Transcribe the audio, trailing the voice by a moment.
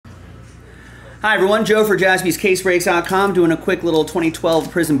Hi everyone, Joe for JaspysCaseBreaks.com doing a quick little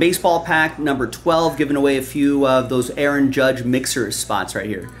 2012 Prism Baseball Pack, number 12, giving away a few of those Aaron Judge mixer spots right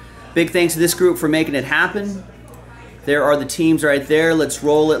here. Big thanks to this group for making it happen. There are the teams right there. Let's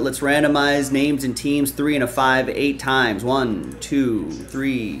roll it. Let's randomize names and teams 3 and a 5, 8 times. 1, 2,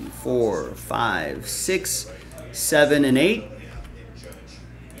 3, 4, 5, 6, 7, and 8.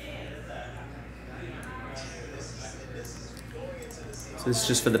 So this is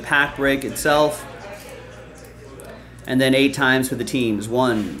just for the pack break itself. And then 8 times for the teams.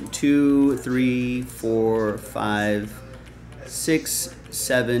 1, 2, 3, 4, 5, 6,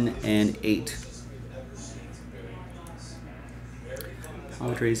 7, and 8.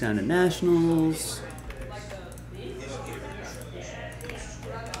 Padres down to Nationals.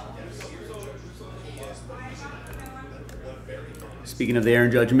 Speaking of the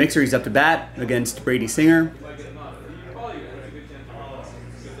Aaron Judge mixer, he's up to bat against Brady Singer.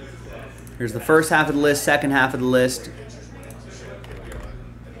 Here's the first half of the list, second half of the list.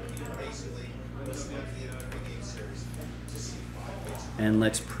 And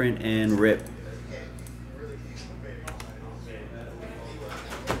let's print and rip.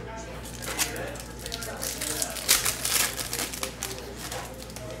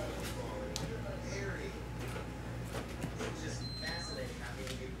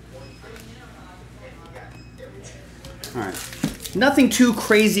 All right. Nothing too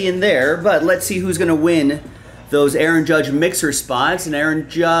crazy in there, but let's see who's going to win those Aaron Judge mixer spots. And Aaron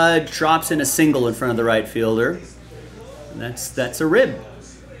Judge drops in a single in front of the right fielder. And that's a rib.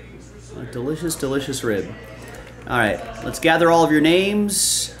 A delicious, delicious rib. All right, let's gather all of your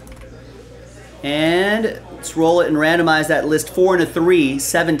names. And let's roll it and randomize that list 4 and a 3,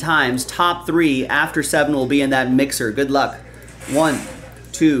 7 times. Top 3 after 7 will be in that mixer. Good luck. 1,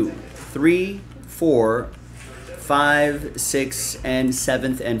 2, 3, 4, 5, 6, and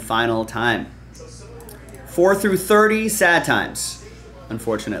 7th and final time. 4 through 30, sad times,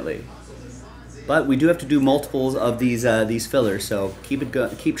 unfortunately. But we do have to do multiples of these fillers, so keep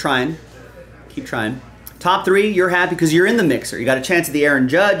trying. Keep trying. Top 3, you're happy because you're in the mixer. You got a chance at the Aaron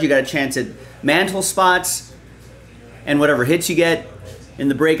Judge, you got a chance at mantle spots, and whatever hits you get in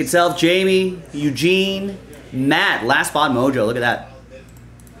the break itself. Jamie, Eugene, Matt, last spot mojo, look at that.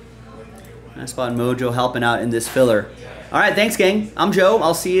 Last spot mojo helping out in this filler. All right, thanks gang. I'm Joe.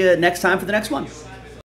 I'll see you next time for the next one.